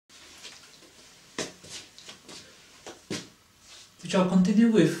which I'll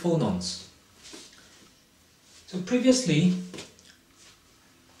continue with phonons. So previously,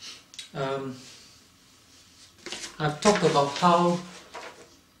 I've talked about how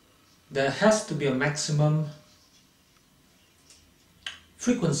there has to be a maximum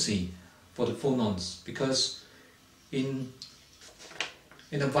frequency for the phonons, because in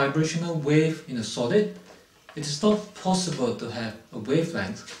a vibrational wave in a solid, it is not possible to have a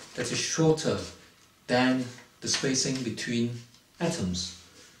wavelength that is shorter than the spacing between atoms.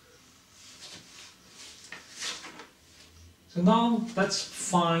 So now let's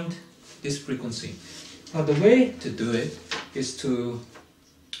find this frequency. Now the way to do it is to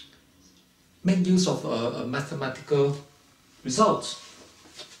make use of a mathematical result.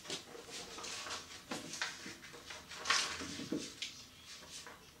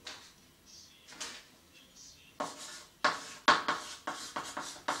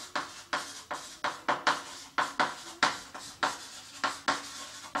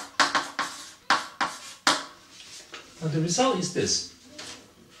 Now the result is this,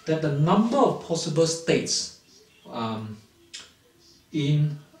 that the number of possible states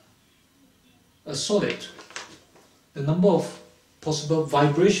in a solid, the number of possible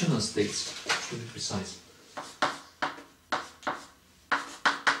vibrational states, to be precise,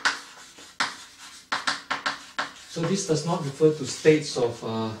 so this does not refer to states of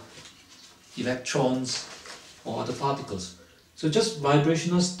electrons or other particles, so just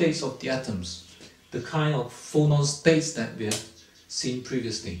vibrational states of the atoms, the kind of phonon states that we have seen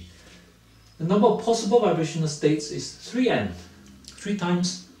previously. The number of possible vibrational states is 3n, 3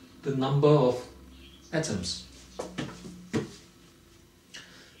 times the number of atoms.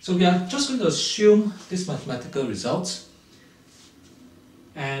 So we are just going to assume this mathematical result,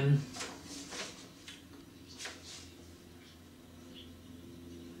 and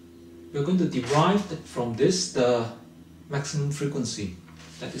we're going to derive from this the maximum frequency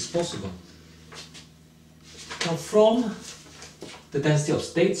that is possible. Now from the density of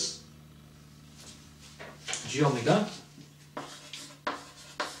states, g omega,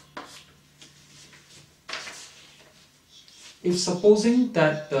 if supposing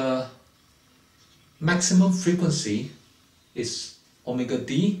that the maximum frequency is omega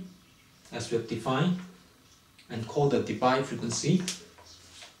d, as we have defined and called the Debye frequency,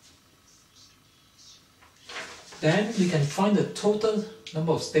 then we can find the total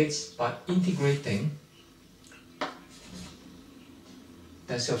number of states by integrating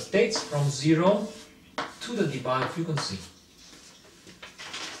density of states from 0 to the Debye frequency.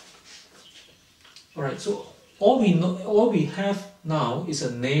 Alright, so all we have now is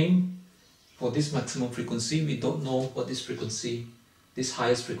a name for this maximum frequency. We don't know what this frequency, this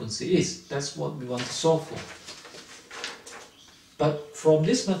highest frequency is. That's what we want to solve for. But from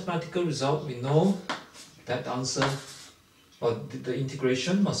this mathematical result, we know that the answer, or the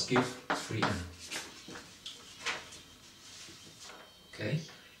integration, must give 3n. Okay,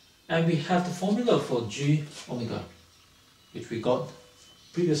 and we have the formula for g omega, which we got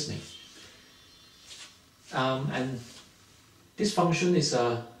previously. And this function is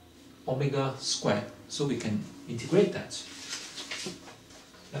omega squared, so we can integrate that.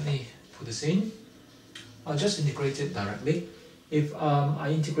 Let me put this in. I'll just integrate it directly. If I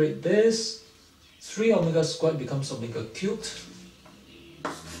integrate this, 3 omega squared becomes omega cubed,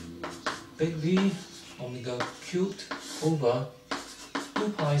 big V omega cubed over 2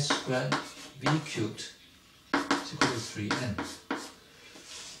 pi squared V cubed is equal to 3n.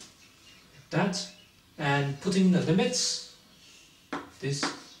 That, and putting in the limits, this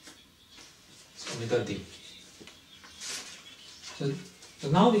is omega d. So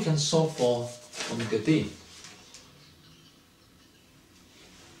now we can solve for omega d.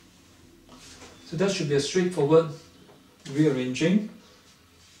 So that should be a straightforward rearranging.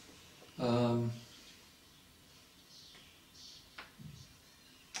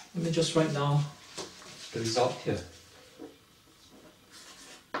 Let me just write down the result here.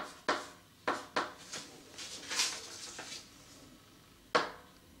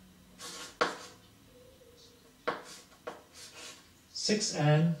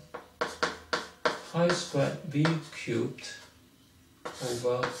 (6n pi squared v cubed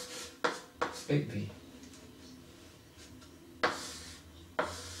over big V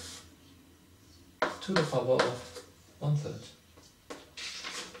to the power of 1/3.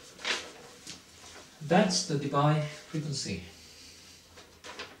 That's the Debye frequency.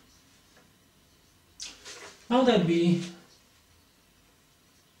 Now that we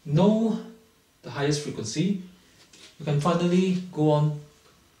know the highest frequency, we can finally go on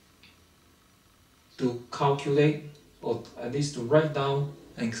to calculate, or at least to write down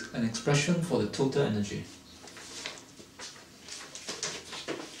an expression for the total energy.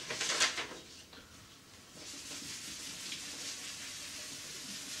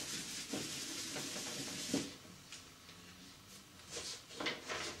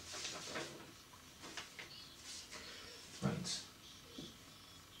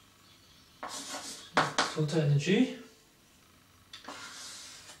 total energy.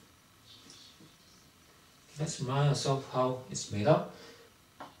 Let's remind ourselves how it's made up.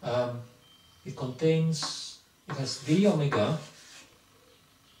 It has d omega,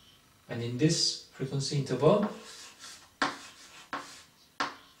 and in this frequency interval,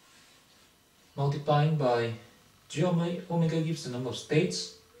 multiplying by g omega gives the number of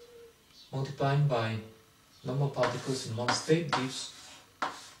states, multiplying by number of particles in one state gives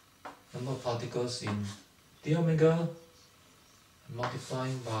number of particles in d omega, and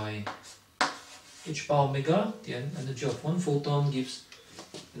multiplying by h bar omega, the energy of one photon, gives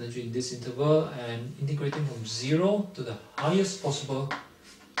energy in this interval, and integrating from 0 to the highest possible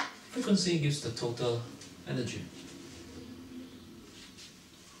frequency gives the total energy.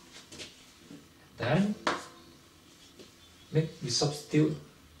 Then we substitute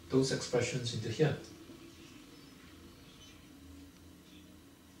those expressions into here.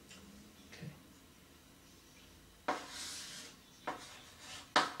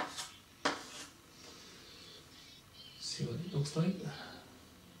 See what it looks like.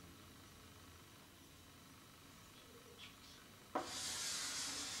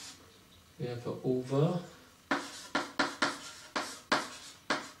 We have an over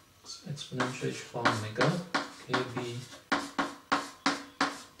exponential h bar omega kb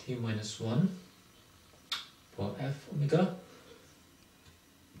t minus 1 for f omega.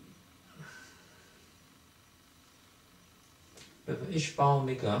 We have h bar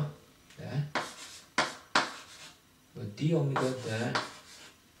omega there, with d omega there,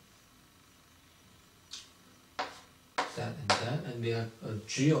 that and that, and we have a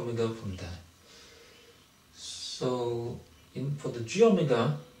g omega from that. So for the g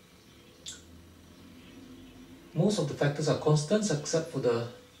omega, most of the factors are constants except for the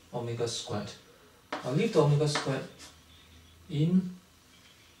omega squared. I'll leave the omega squared in,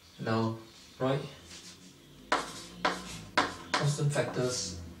 and I'll write constant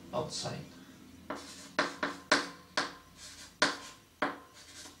factors outside.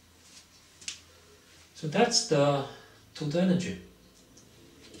 So that's the total energy.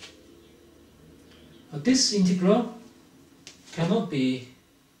 Now this integral cannot be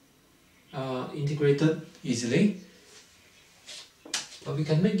integrated easily, but we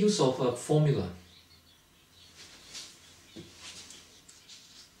can make use of a formula.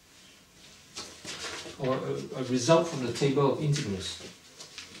 Or a result from the table of integrals.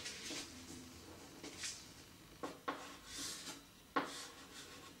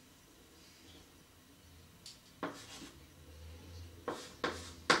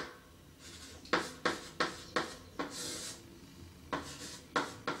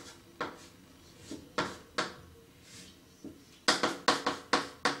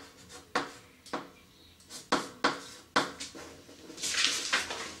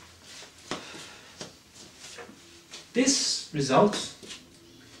 This result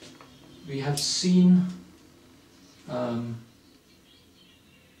we have seen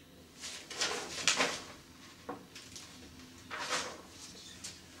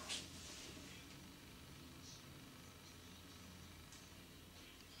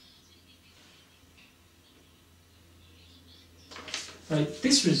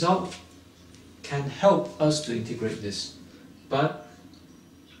this result can help us to integrate this, but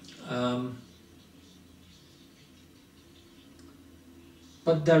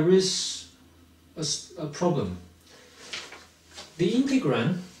there is a problem. The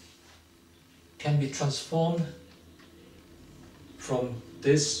integrand can be transformed from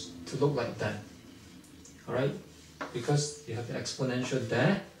this to look like that. Alright? Because you have the exponential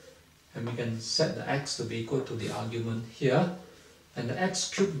there, and we can set the x to be equal to the argument here, and the x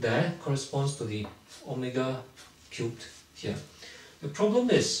cubed there corresponds to the omega cubed here. The problem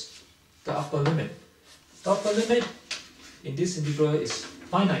is the upper limit. The upper limit in this integral is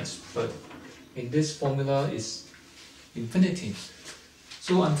finite, but in this formula is infinity.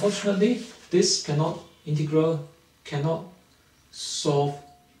 So unfortunately, this integral cannot solve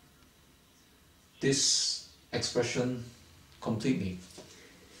this expression completely.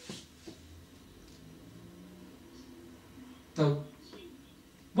 Now,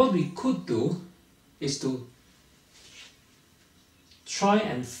 what we could do is to try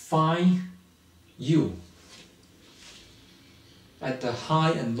and find U at the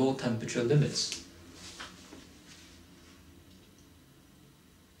high and low temperature limits.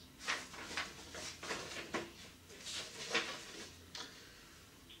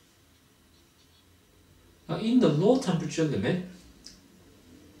 Now in the low temperature limit,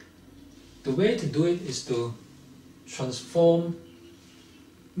 the way to do it is to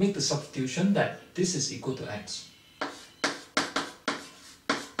make the substitution that this is equal to x.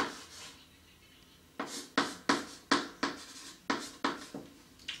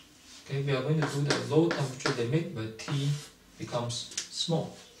 Okay, we are going to do the low temperature limit where T becomes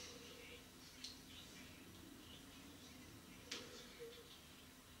small.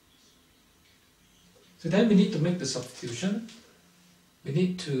 So then we need to make the substitution. We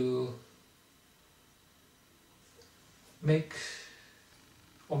need to make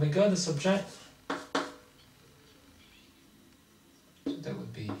omega the subject. So that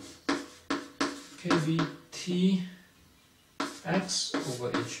would be kBT x over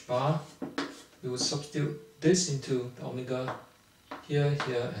h bar. We will substitute this into the omega here,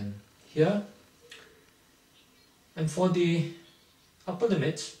 here and here. And for the upper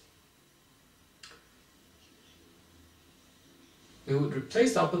limit, we would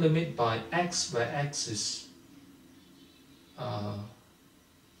replace the upper limit by x, where x is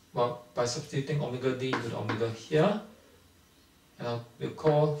well, by substituting omega d into the omega here, and we'll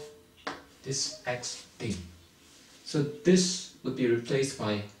call this xd. So this would be replaced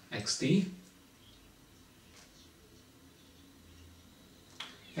by xd.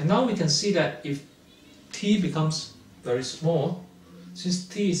 And now we can see that if t becomes very small, since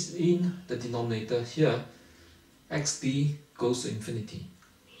t is in the denominator here, xd goes to infinity.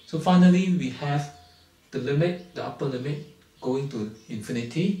 So finally we have the limit, the upper limit, going to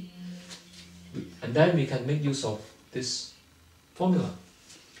infinity, and then we can make use of this formula.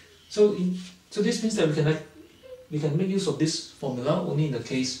 So this means that we can make use of this formula only in the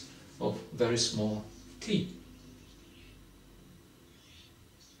case of very small t.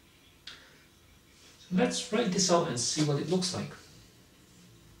 So let's write this out and see what it looks like.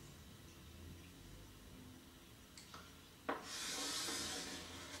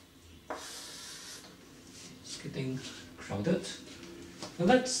 It's getting crowded. Now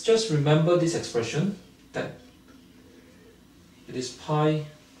let's just remember this expression, that it is pi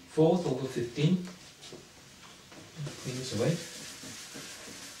 4th over 15. Clean this away.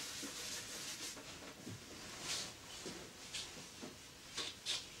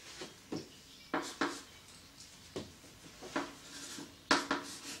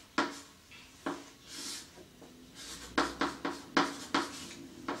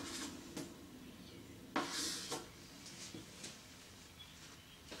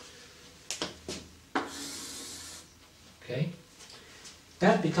 Okay,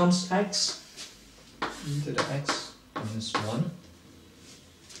 that becomes x e to the x minus 1.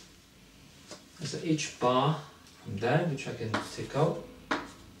 There's a h bar from there which I can take out.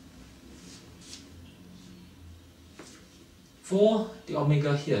 For the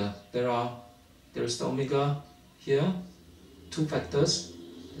omega here, there is the omega here, two factors.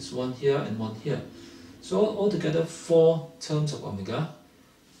 There's one here and one here. So altogether 4 terms of omega,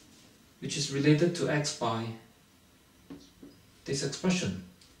 which is related to x by this expression.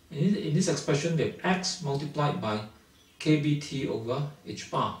 In this expression, we have x multiplied by kBt over h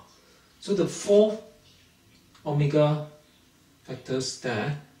bar. So the 4 omega factors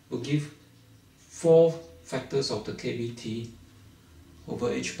there will give 4 factors of the kBt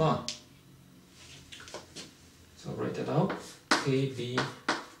over h bar. So I'll write that out. kBt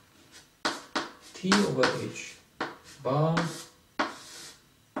over h bar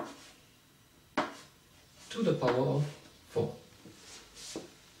to the power of 4.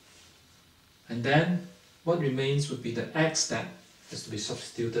 And then what remains would be the x that has to be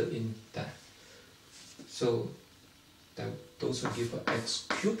substituted in there. So those will give an x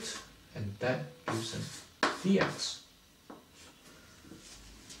cubed, and that gives an dx.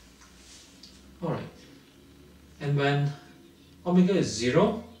 Alright. And when omega is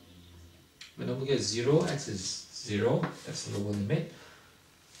 0, x is 0, that's the lower limit.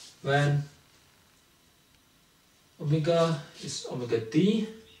 When omega is omega d,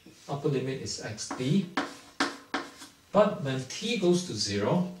 upper limit is xd. But when t goes to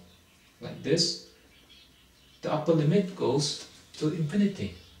 0, like this, the upper limit goes to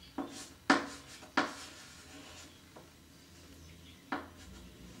infinity.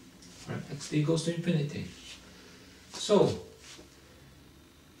 Right, xd goes to infinity. So,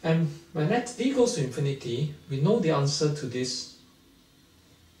 and when xd goes to infinity, we know the answer to this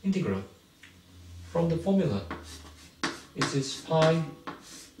integral from the formula. It is pi to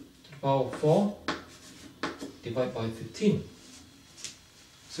the power of 4 divided by 15.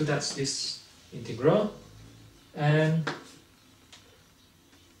 So that's this integral, and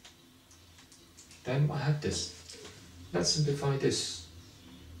then I have this. Let's simplify this.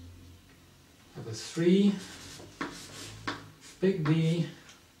 I have a 3 big B,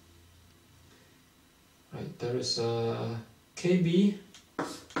 right, there is a KB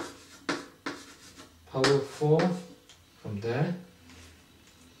power 4 from there.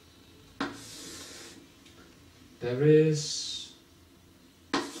 There is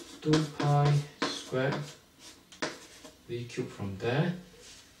 2 pi squared v cubed from there.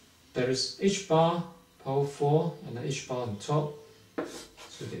 There is h bar power 4 and a h bar on top.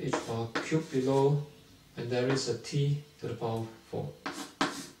 So the h bar cubed below, and there is a t to the power 4.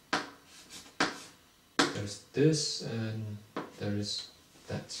 There's this and there is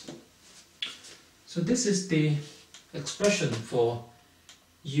that. So this is the expression for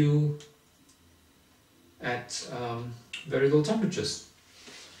U at very low temperatures.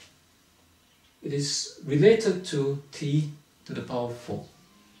 It is related to T to the power 4.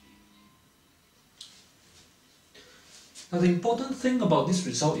 Now the important thing about this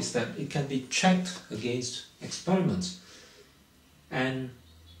result is that it can be checked against experiments.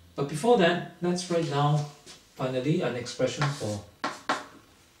 But before that, let's write down finally an expression for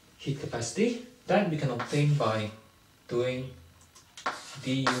heat capacity that we can obtain by doing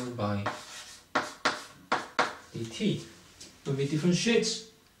du by dt. When we differentiate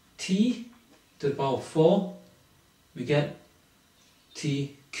t to the power of 4, we get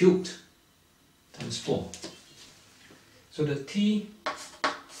t cubed times 4. So the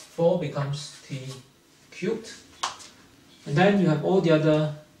t4 becomes t cubed, and then you have all the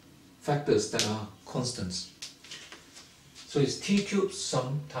other factors that are constants. So it's t cubed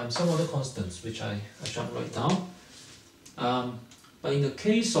times some other constants, which I shan't write down. But in the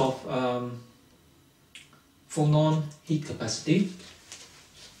case of phonon heat capacity,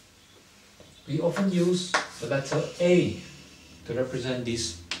 we often use the letter A to represent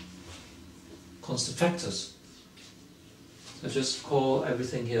these constant factors. So just call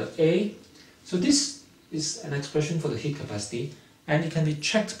everything here A. So this is an expression for the heat capacity, and it can be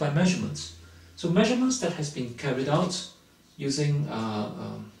checked by measurements. So measurements that has been carried out using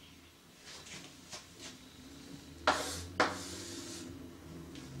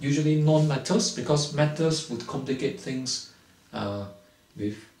usually non-metals, because metals would complicate things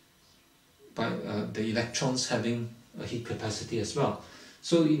with the electrons having a heat capacity as well.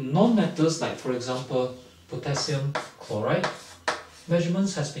 So in non-metals, like for example potassium chloride,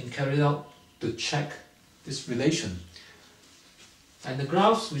 measurements has been carried out to check this relation. And the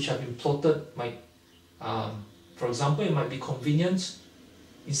graphs which have been plotted might, for example, it might be convenient,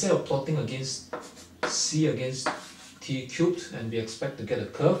 instead of plotting against C against T cubed and we expect to get a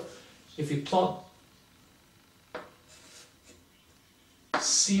curve, if we plot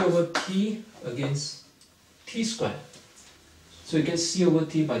C over T against T squared. So you get C over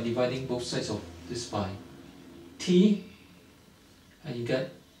T by dividing both sides of this by T, and you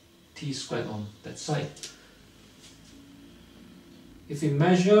get T squared on that side. If we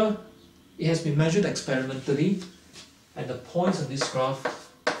measure, it has been measured experimentally, and the points on this graph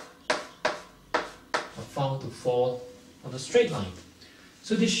are found to fall on a straight line.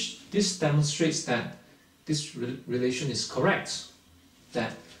 So this demonstrates that this relation is correct,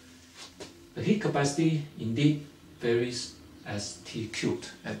 that the heat capacity indeed varies as T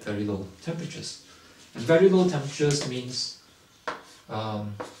cubed at very low temperatures. And very low temperatures means of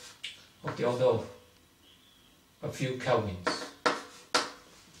the order of a few kelvins.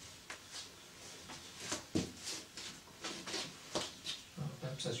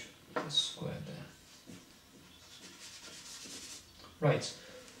 Perhaps I should square there. Right.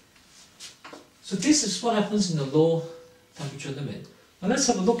 So this is what happens in the low temperature limit. Now let's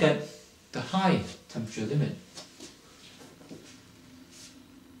have a look at the high temperature limit.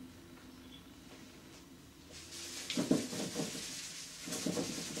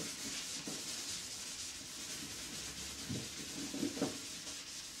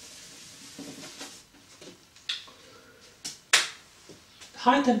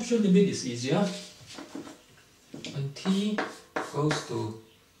 High temperature limit is easier. When T goes to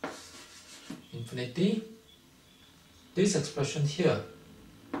infinity, this expression here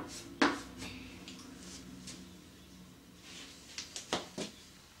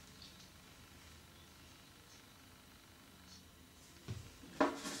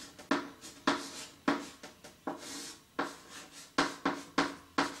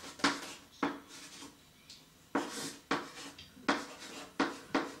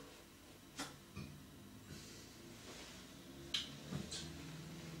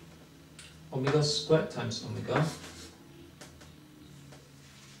omega squared times omega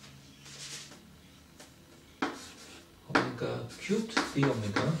cubed d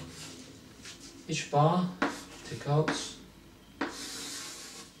omega h bar take out,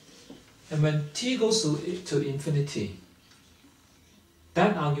 and when t goes to infinity,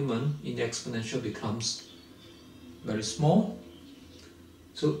 that argument in the exponential becomes very small.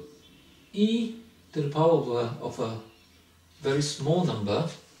 So e to the power of a very small number,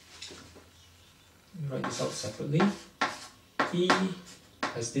 let me write this out separately, e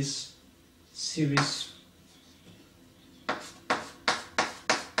has this series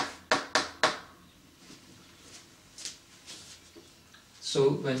so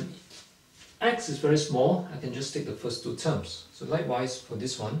when x is very small, I can just take the first two terms. So likewise for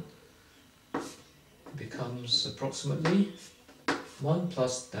this one, it becomes approximately 1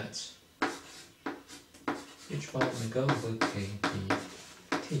 plus that h bar omega over k b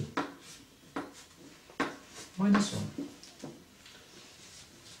t minus 1.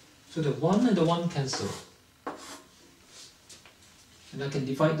 So the 1 and the 1 cancel. And I can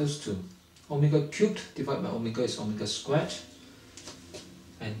divide those two. Omega cubed divided by omega is omega squared.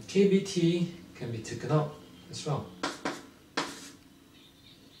 And kbt can be taken out as well.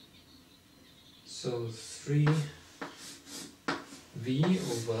 So 3v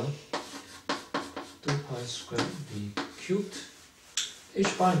over 2 pi squared v cubed.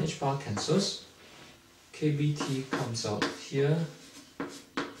 H bar and h bar cancels. Kbt comes out here.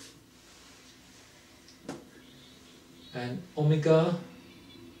 And omega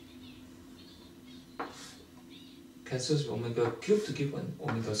cancels with omega cubed to give an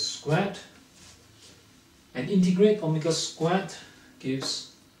omega squared. And integrate omega squared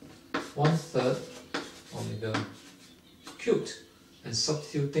gives 1/3 omega cubed. And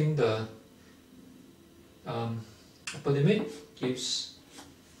substituting the upper limit gives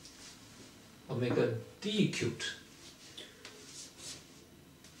omega d cubed.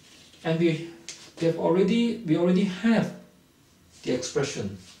 And we already have the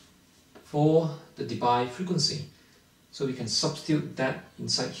expression for the Debye frequency. So we can substitute that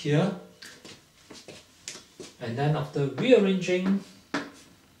inside here. And then after rearranging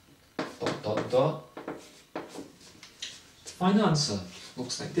dot dot dot, the final answer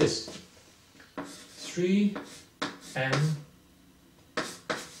looks like this. 3m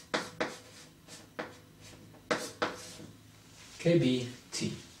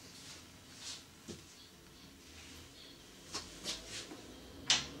kbt.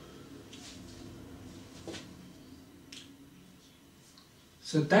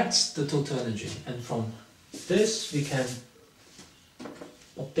 So that's the total energy, and from this we can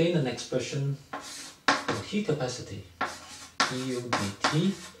obtain an expression for heat capacity, du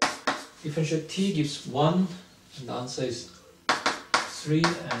dt. Differentiate T gives 1, and the answer is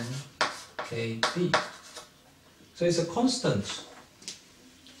 3m kb. So it's a constant.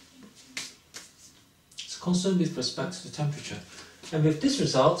 It's a constant with respect to the temperature. And with this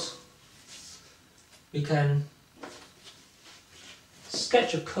result, we can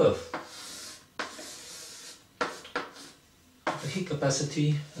sketch a curve of the heat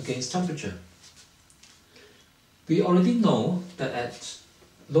capacity against temperature. We already know that at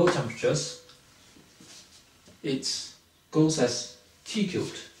low temperatures it goes as T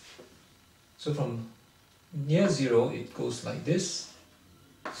cubed. So from near zero it goes like this.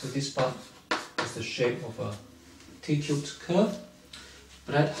 So this part is the shape of a T cubed curve.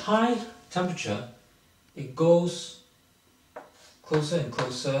 But at high temperature it goes closer and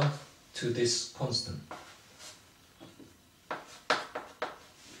closer to this constant.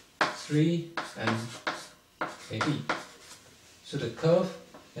 3m kb. So the curve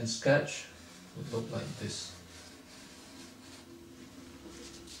and sketch would look like this.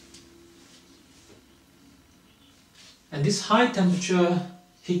 And this high temperature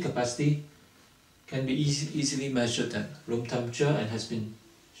heat capacity can be easily measured at room temperature and has been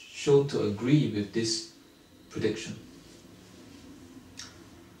shown to agree with this prediction.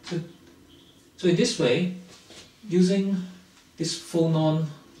 So in this way, using this phonon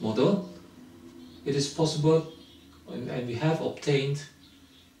model, it is possible, and we have obtained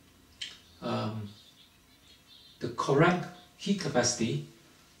the correct heat capacity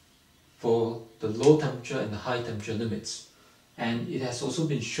for the low temperature and the high temperature limits. And it has also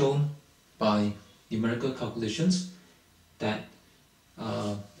been shown by numerical calculations that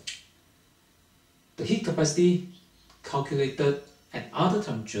the heat capacity calculated at other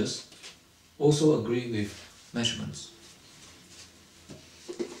temperatures also agree with measurements.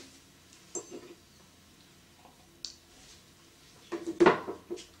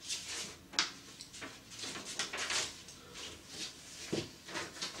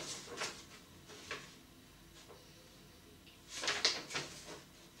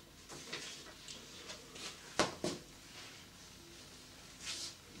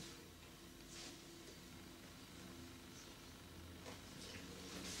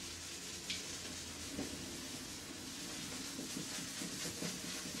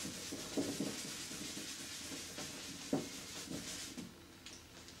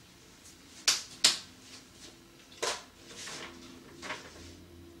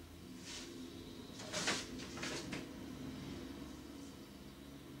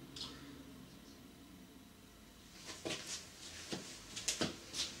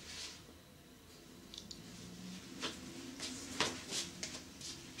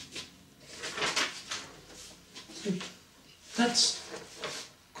 Let's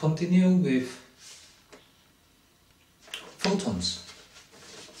continue with photons.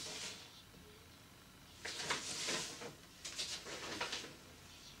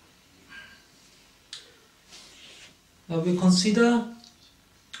 Now we consider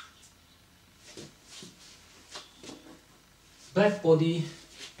blackbody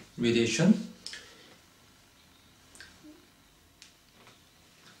radiation.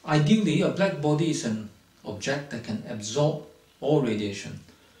 Ideally, a blackbody is an object that can absorb all radiation.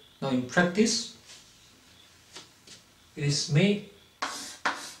 Now in practice, it is made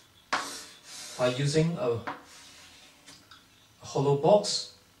by using a hollow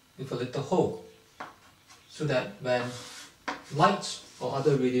box with a little hole, so that when light or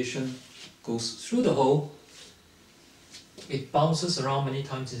other radiation goes through the hole, it bounces around many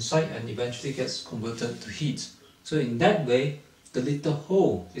times inside and eventually gets converted to heat. So in that way, the little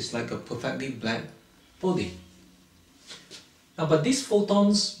hole is like a perfectly black body. Now, but these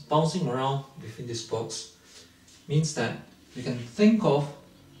photons bouncing around within this box means that we can think of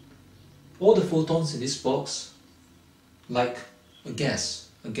all the photons in this box like a gas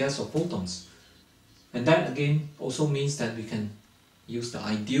of photons. And that again also means that we can use the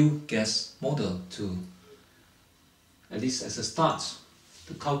ideal gas model to, at least as a start,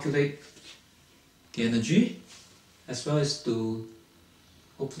 to calculate the energy, as well as to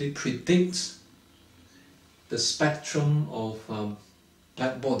hopefully predict the spectrum of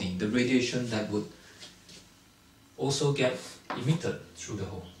blackbody, the radiation that would also get emitted through the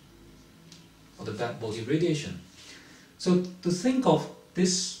hole, or the blackbody radiation. So to think of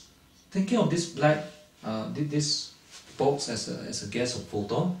this, thinking of this this box as a gas of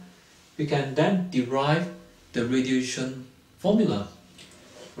photon, we can then derive the radiation formula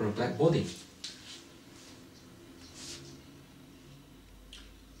for a blackbody.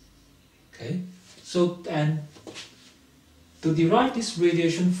 Okay, so and to derive this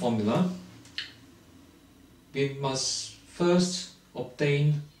radiation formula, we must first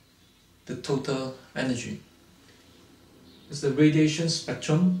obtain the total energy, because the radiation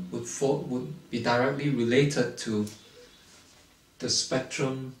spectrum would be directly related to the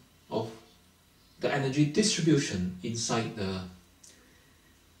spectrum of the energy distribution inside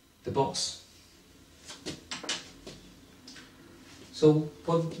the box. So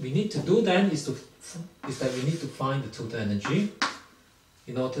what we need to do then is that we need to find the total energy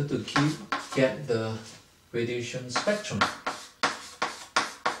in order to get the radiation spectrum.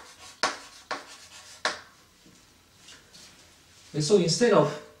 And so instead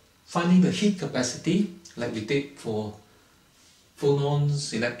of finding the heat capacity like we did for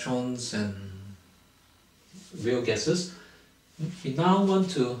phonons, electrons and real gases, we now want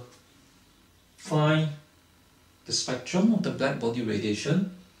to find the spectrum of the blackbody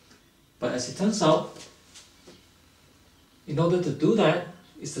radiation. But as it turns out, in order to do that,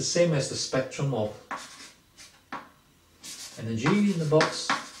 it's the same as the spectrum of energy in the box.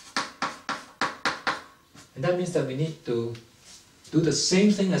 And that means that we need to do the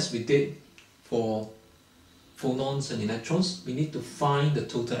same thing as we did for phonons and electrons. We need to find the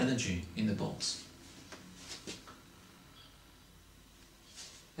total energy in the box.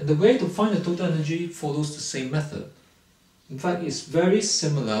 And the way to find the total energy follows the same method. In fact, it's very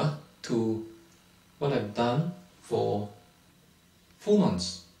similar to what I've done for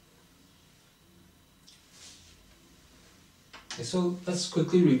phonons. Okay, so let's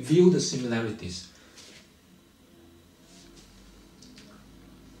quickly review the similarities.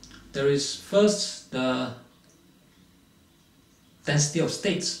 There is first the density of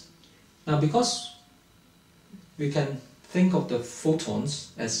states. Now, because we can think of the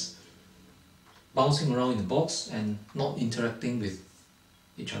photons as bouncing around in the box and not interacting with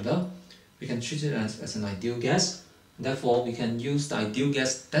each other, we can treat it as an ideal gas. Therefore, we can use the ideal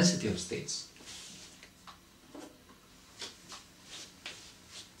gas density of states.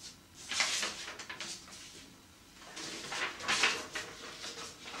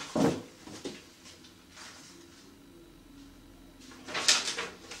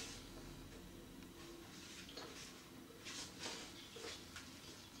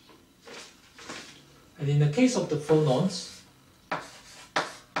 And in the case of the phonons,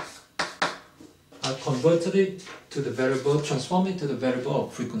 I've converted it to the variable, transform it to the variable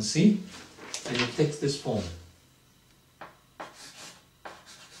of frequency, and it takes this form.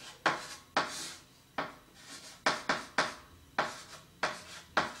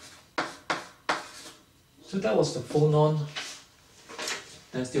 So that was the phonon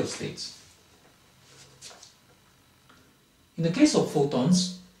density of states. In the case of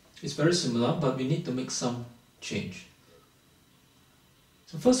photons, it's very similar, but we need to make some change.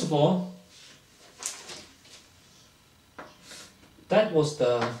 So first of all, that was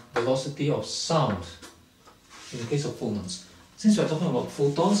the velocity of sound in the case of phonons. Since we're talking about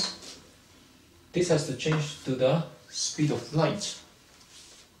photons, this has to change to the speed of light.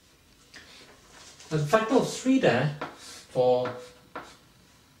 The factor of 3 there for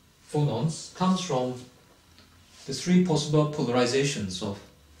phonons comes from the 3 possible polarizations of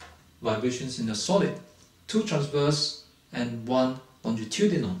vibrations in a solid, 2 transverse and 1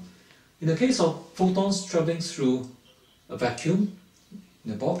 longitudinal. In the case of photons traveling through a vacuum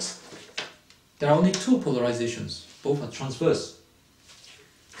in a box, there are only 2 polarizations, both are transverse.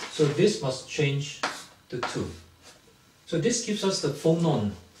 So this must change to 2. So this gives us the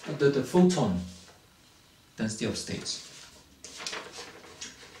phonon, the photon density of states.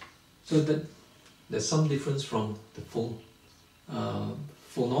 So there's some difference from the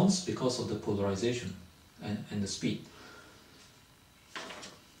phonons because of the polarization and the speed.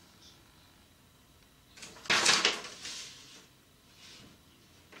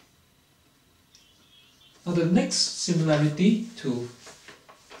 Now the next similarity to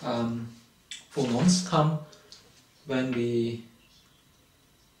phonons come when we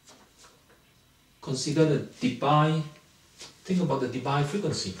consider the dBi, think about the dBi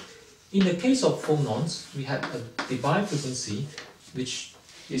frequency. In the case of phonons, we had a dBi frequency which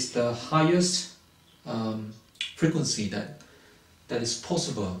is the highest frequency that is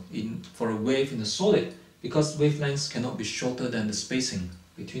possible for a wave in a solid, because wavelengths cannot be shorter than the spacing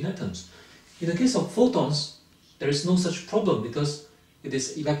between atoms. In the case of photons, there is no such problem because it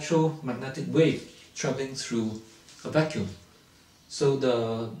is electromagnetic wave traveling through a vacuum. So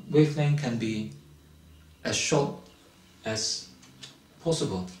the wavelength can be as short as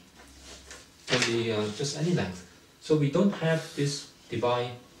possible, can be just any length. So we don't have this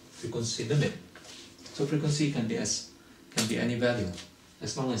dBi frequency limit. So frequency can be any value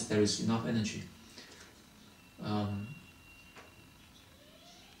as long as there is enough energy.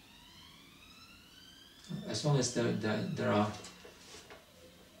 As long as there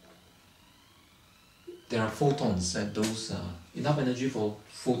are photons at those enough energy for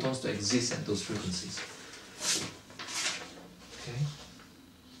photons to exist at those frequencies. Okay.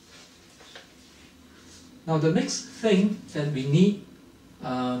 Now the next thing that we need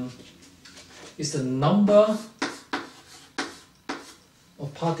is the number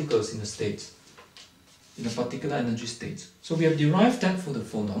of particles in a state, in a particular energy state. So we have derived that for the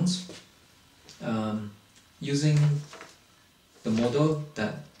phonons using the model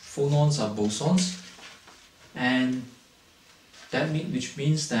that phonons are bosons, and which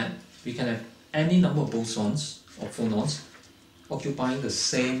means that we can have any number of bosons or phonons occupying the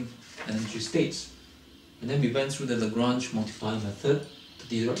same energy states. And then we went through the Lagrange multiplier method to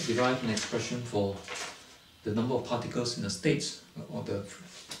derive an expression for the number of particles in a state, or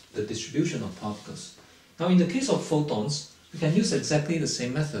the distribution of particles. Now in the case of photons, we can use exactly the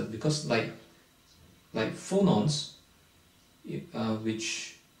same method, because like phonons,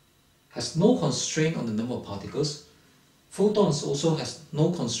 which has no constraint on the number of particles, photons also has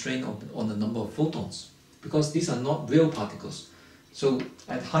no constraint on the number of photons, because these are not real particles. So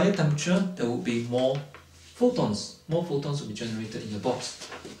at higher temperature, there will be more photons will be generated in the box.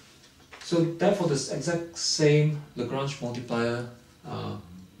 So therefore, this exact same Lagrange multiplier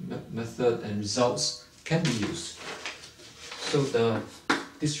method and results can be used. So the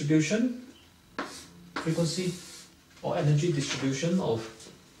distribution, frequency or energy distribution of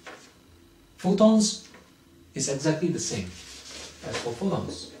photons is exactly the same as for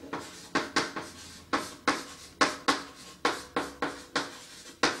phonons.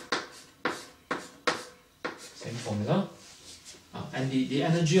 Same formula. And the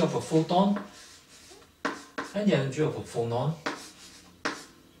energy of a photon and the energy of a phonon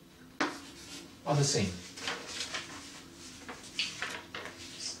are the same.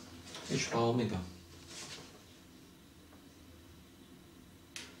 H bar omega.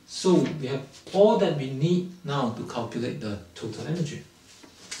 So we have all that we need now to calculate the total energy.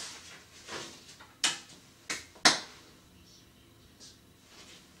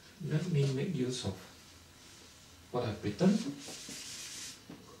 Let me make use of what I've written.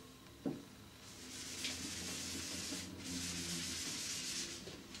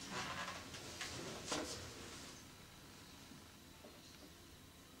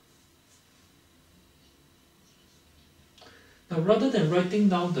 Now, rather than writing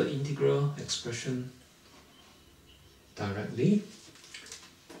down the integral expression directly,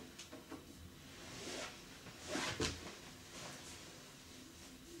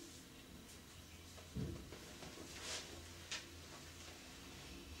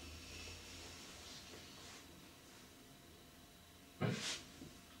 right?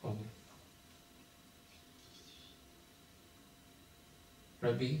 Okay.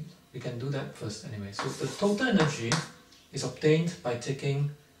 Right, we can do that first anyway. So the total energy is obtained by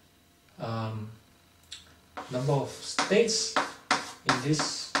taking number of states in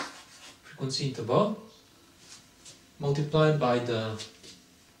this frequency interval multiplied by the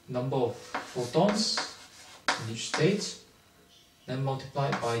number of photons in each state, then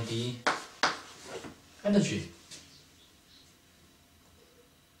multiplied by the energy.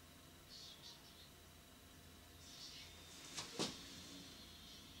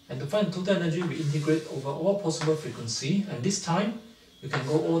 And to find total energy, we integrate over all possible frequency, and this time we can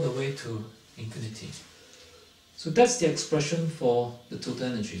go all the way to infinity. So that's the expression for the total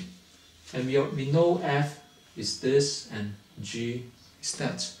energy. And we know F is this and G is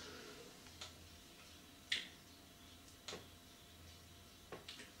that.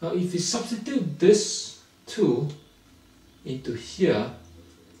 Now if we substitute this 2 into here,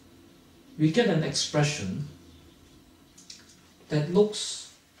 we get an expression that looks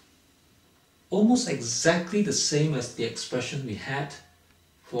almost exactly the same as the expression we had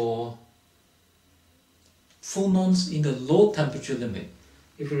for phonons in the low temperature limit.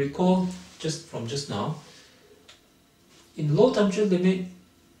 If you recall from just now, in low temperature limit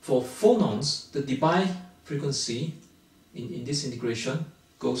for phonons, the Debye frequency in this integration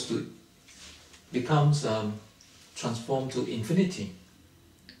becomes transformed to infinity.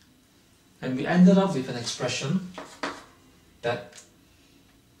 And we ended up with an expression that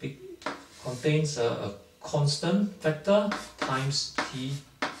contains a constant factor times t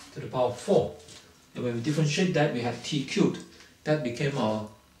to the power of 4. And when we differentiate that, we have t cubed. That became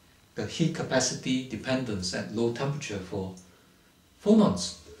the heat capacity dependence at low temperature for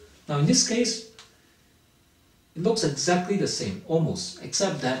phonons. Now in this case, it looks exactly the same, almost,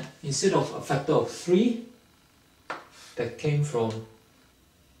 except that instead of a factor of 3 that came from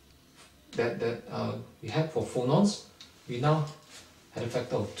that we had for phonons, we now had a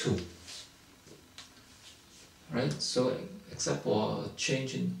factor of 2. Right? So except for a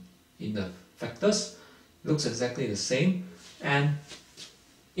change in the factors, it looks exactly the same. And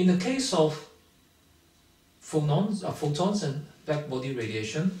in the case of photons and blackbody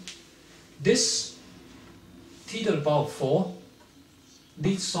radiation, this t to the power of 4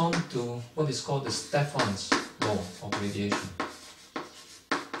 leads on to what is called the Stefan's law of radiation.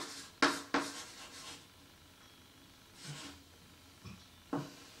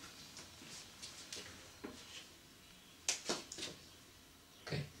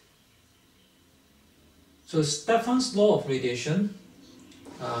 Okay. So Stefan's law of radiation,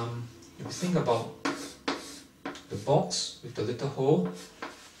 if you think about the box with the little hole,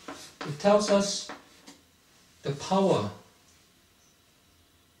 it tells us the power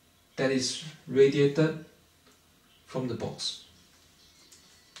that is radiated from the box.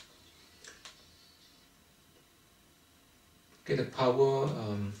 Okay, the power,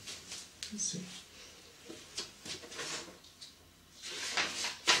 let's see.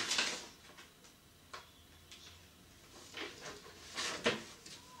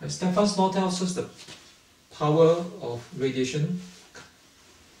 Stefan's law tells us the power of radiation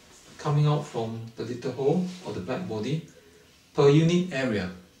coming out from the little hole or the black body per unit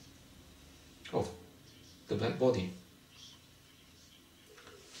area of the black body.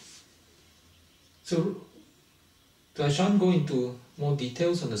 So I shan't go into more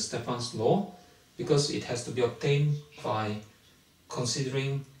details on the Stefan's law because it has to be obtained by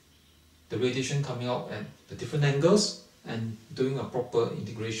considering the radiation coming out at the different angles and doing a proper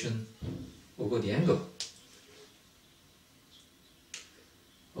integration over the angle.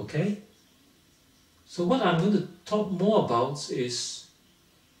 Okay, so what I'm going to talk more about is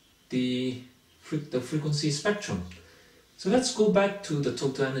the frequency spectrum. So let's go back to the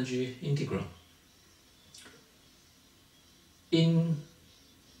total energy integral. In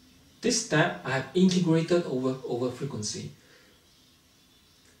this step, I have integrated over frequency.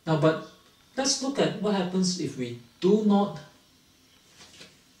 Now, but let's look at what happens if we do not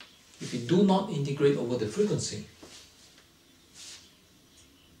integrate over the frequency.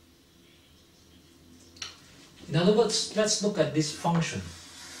 In other words, let's look at this function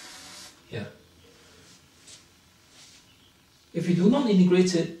here. If we do not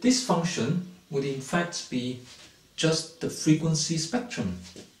integrate it, this function would in fact be just the frequency spectrum.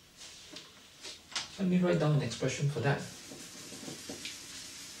 Let me write down an expression for that.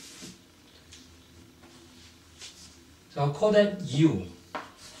 So I'll call that U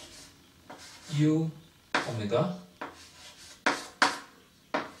omega.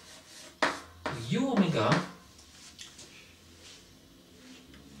 U omega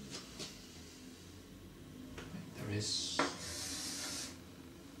there is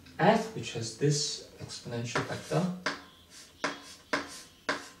F, which has this exponential factor,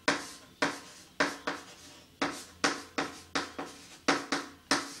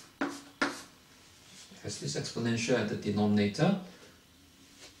 has this exponential at the denominator.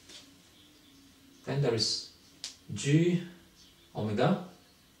 Then there is g omega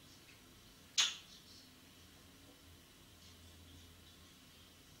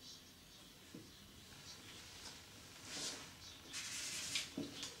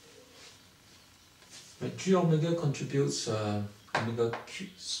when g omega contributes omega q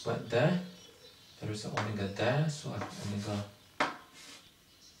squared there. There is an omega there, so I have omega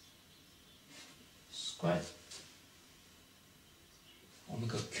squared,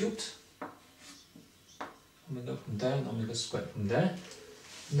 omega cubed, omega from there and omega squared from there.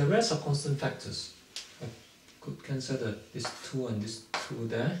 And the rest are constant factors. I could cancel this 2 and this 2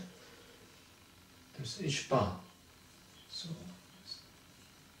 there. There's h bar. So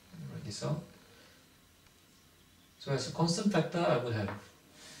let me write this out. So as a constant factor, I would have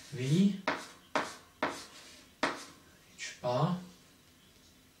v h bar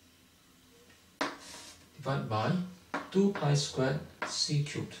divided by 2 pi squared c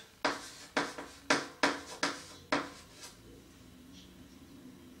cubed.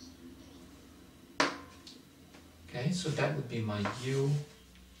 Okay, so that would be my u.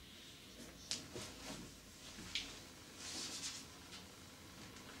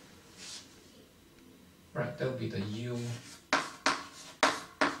 Right, that would be the u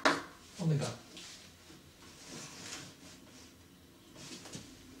omega.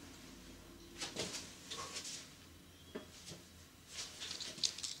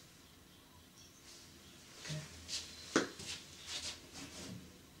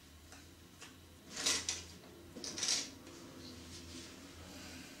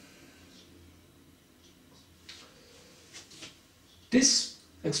 This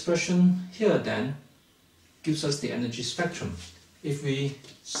expression here then gives us the energy spectrum. If we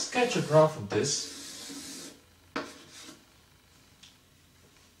sketch a graph of this,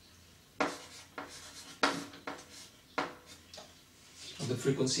 of the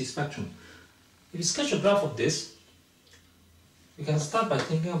frequency spectrum, if you sketch a graph of this, you can start by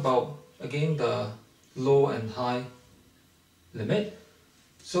thinking about, again, the low and high limit.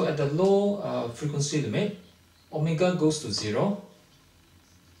 So at the low frequency limit, omega goes to 0.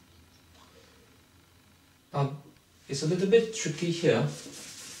 It's a little bit tricky here.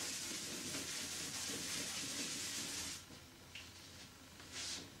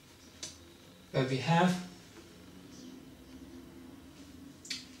 Where we have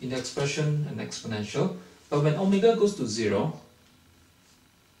in the expression an exponential, but when omega goes to 0,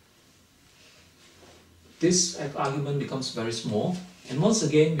 this argument becomes very small, and once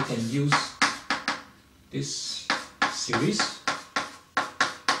again we can use this series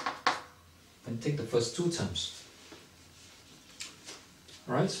and take the first two terms.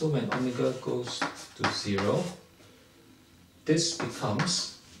 Alright, so when omega goes to 0, this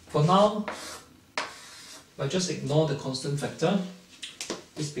becomes, for now, if I just ignore the constant factor,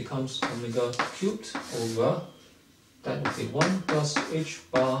 this becomes omega cubed over, that would be 1 plus h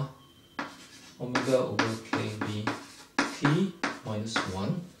bar omega over kb t minus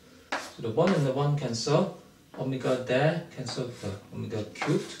 1. So the 1 and the 1 cancel, omega there cancel the omega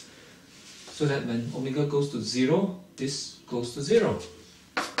cubed, so that when omega goes to 0, this goes to 0.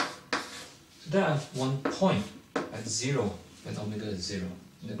 So there I have one point at 0 when omega is 0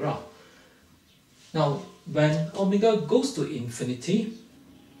 in the graph. Now when omega goes to infinity,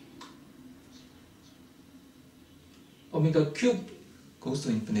 omega cubed goes to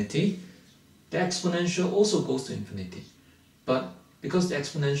infinity, the exponential also goes to infinity. But because the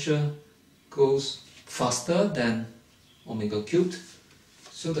exponential goes faster than omega cubed,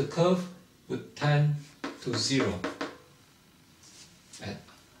 so the curve would tend to 0 at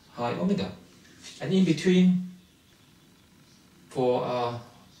high omega. And in between, for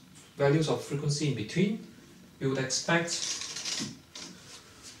values of frequency in between, we would expect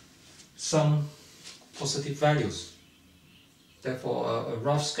some positive values. Therefore, a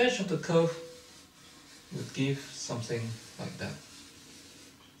rough sketch of the curve would give something like that,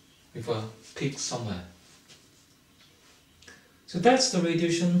 with a peak somewhere. So that's the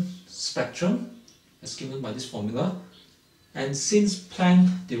radiation spectrum as given by this formula. And since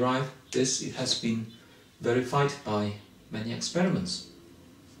Planck derived this, it has been verified by many experiments.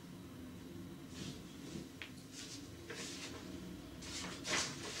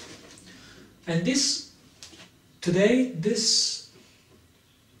 And today, this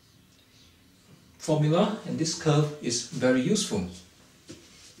formula and this curve is very useful.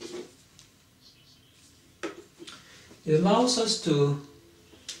 It allows us to,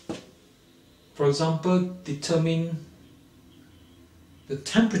 for example, determine the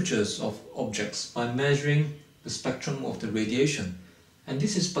temperatures of objects by measuring the spectrum of the radiation. And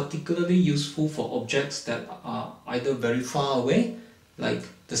this is particularly useful for objects that are either very far away, like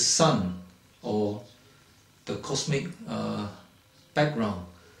the sun or the cosmic background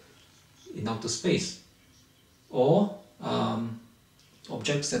in outer space, or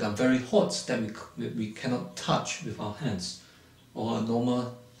objects that are very hot that we cannot touch with our hands, or a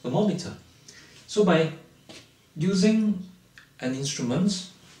normal thermometer. So by using an instrument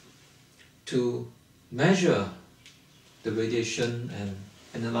to measure the radiation and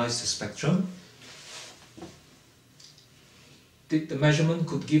analyze the spectrum, the measurement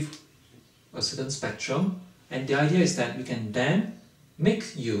could give a certain spectrum, and the idea is that we can then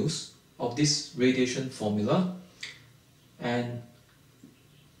make use of this radiation formula and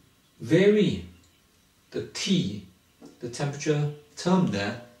vary the T, the temperature term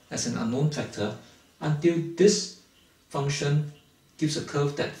there, as an unknown factor until this function gives a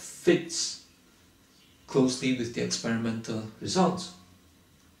curve that fits closely with the experimental results.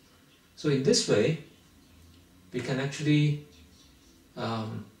 So in this way, we can actually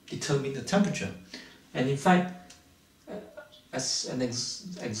determine the temperature. And in fact, as an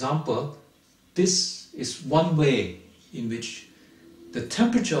example, this is one way in which the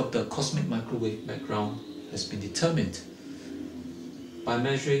temperature of the cosmic microwave background has been determined by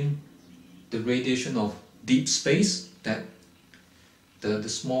measuring the radiation of deep space, that the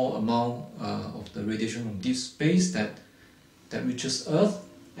small amount of the radiation from deep space that reaches Earth,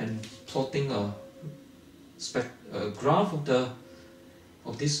 and plotting a graph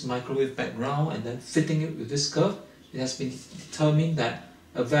of this microwave background and then fitting it with this curve. It has been determined that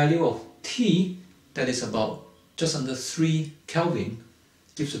a value of T that is about just under 3 Kelvin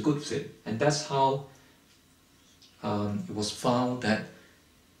gives a good fit, and that's how it was found that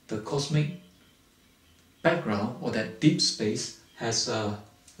the cosmic background, or that deep space, has a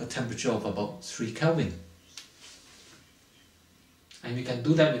temperature of about 3 Kelvin. And we can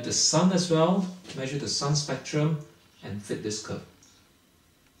do that with the sun as well, measure the sun spectrum and fit this curve.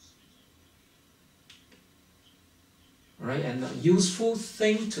 Alright, and a useful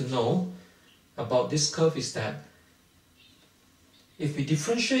thing to know about this curve is that if we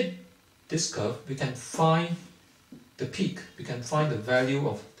differentiate this curve, we can find the peak, we can find the value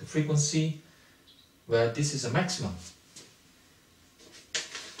of the frequency where this is a maximum.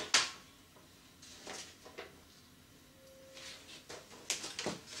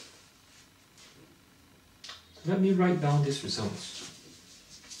 Let me write down these results.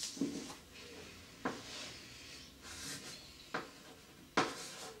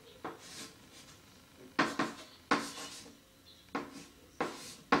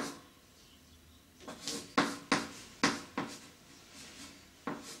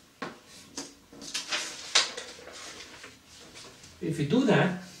 If we do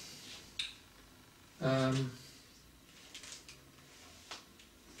that,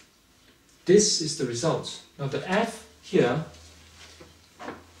 this is the result. Now the F here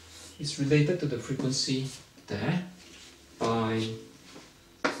is related to the frequency there by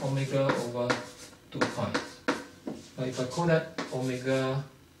omega over 2 pi. Now if I call that omega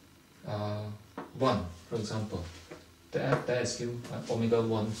 1, for example, the F there is given by omega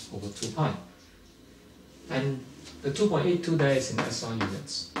 1 over 2 pi. And the 2.82 there is in SI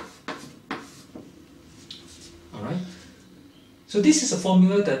units. Alright? So this is a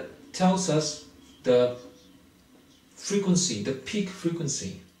formula that tells us the frequency, the peak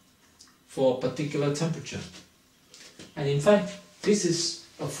frequency for a particular temperature. And in fact, this is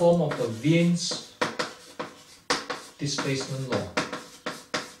a form of the Wien's displacement law.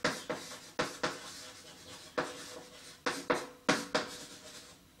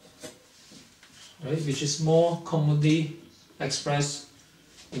 Right, which is more commonly expressed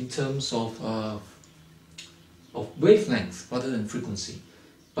in terms of wavelength rather than frequency.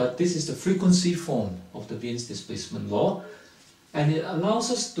 But this is the frequency form of the Wien's displacement law, and it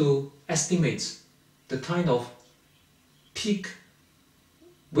allows us to estimate the kind of peak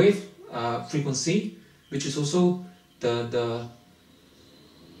wave frequency, which is also the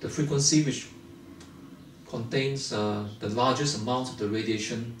frequency which contains the largest amount of the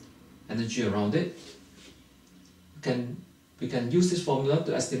radiation energy around it. We can use this formula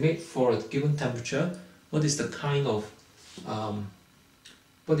to estimate for a given temperature what is the kind of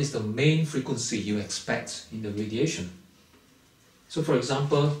what is the main frequency you expect in the radiation. So for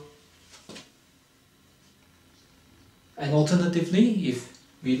example, and alternatively, if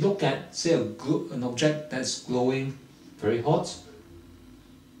we look at, say, an object that's glowing very hot,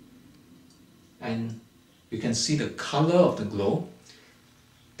 and we can see the color of the glow,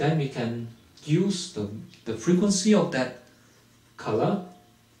 then we can use the frequency of that color,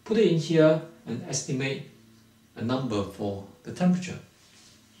 put it in here, and estimate a number for the temperature.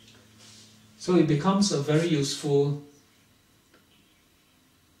 So it becomes a very useful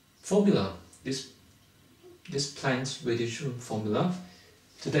formula, this Planck's radiation formula,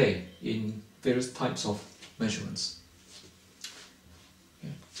 today in various types of measurements.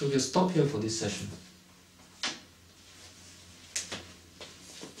 Okay. So we'll stop here for this session.